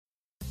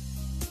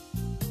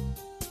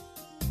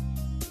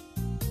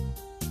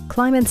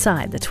climb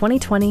inside the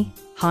 2020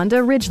 Honda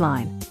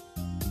Ridgeline.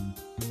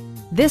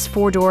 This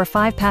four-door,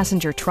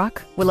 five-passenger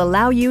truck will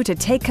allow you to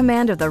take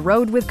command of the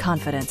road with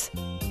confidence.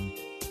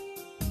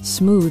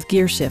 Smooth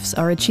gear shifts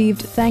are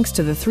achieved thanks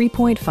to the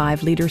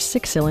 3.5-liter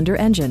six-cylinder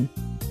engine.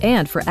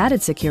 And for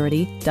added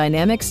security,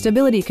 dynamic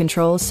stability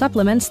control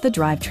supplements the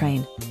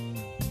drivetrain.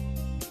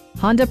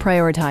 Honda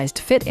prioritized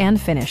fit and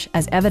finish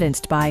as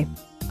evidenced by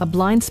a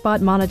blind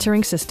spot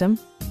monitoring system,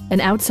 an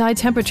outside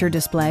temperature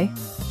display,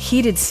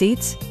 heated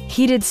seats,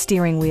 heated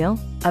steering wheel,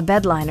 a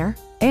bedliner,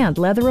 and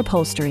leather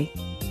upholstery.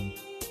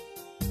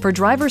 For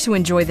drivers who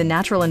enjoy the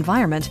natural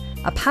environment,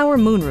 a power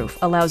moonroof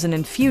allows an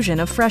infusion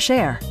of fresh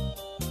air.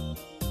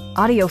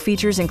 Audio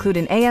features include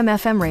an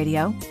AM/FM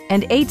radio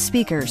and 8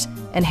 speakers,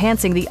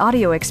 enhancing the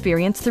audio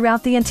experience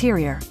throughout the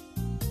interior.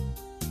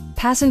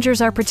 Passengers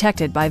are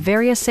protected by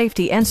various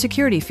safety and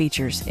security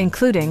features,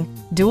 including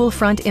dual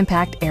front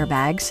impact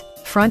airbags,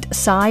 front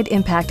side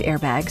impact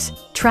airbags,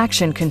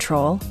 traction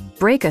control,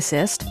 brake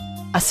assist,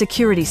 a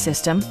security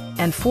system,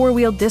 and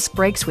four-wheel disc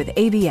brakes with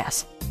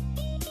ABS.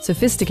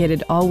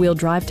 Sophisticated all-wheel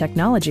drive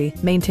technology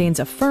maintains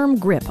a firm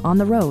grip on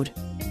the road.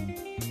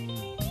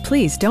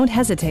 Please don't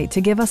hesitate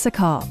to give us a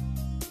call.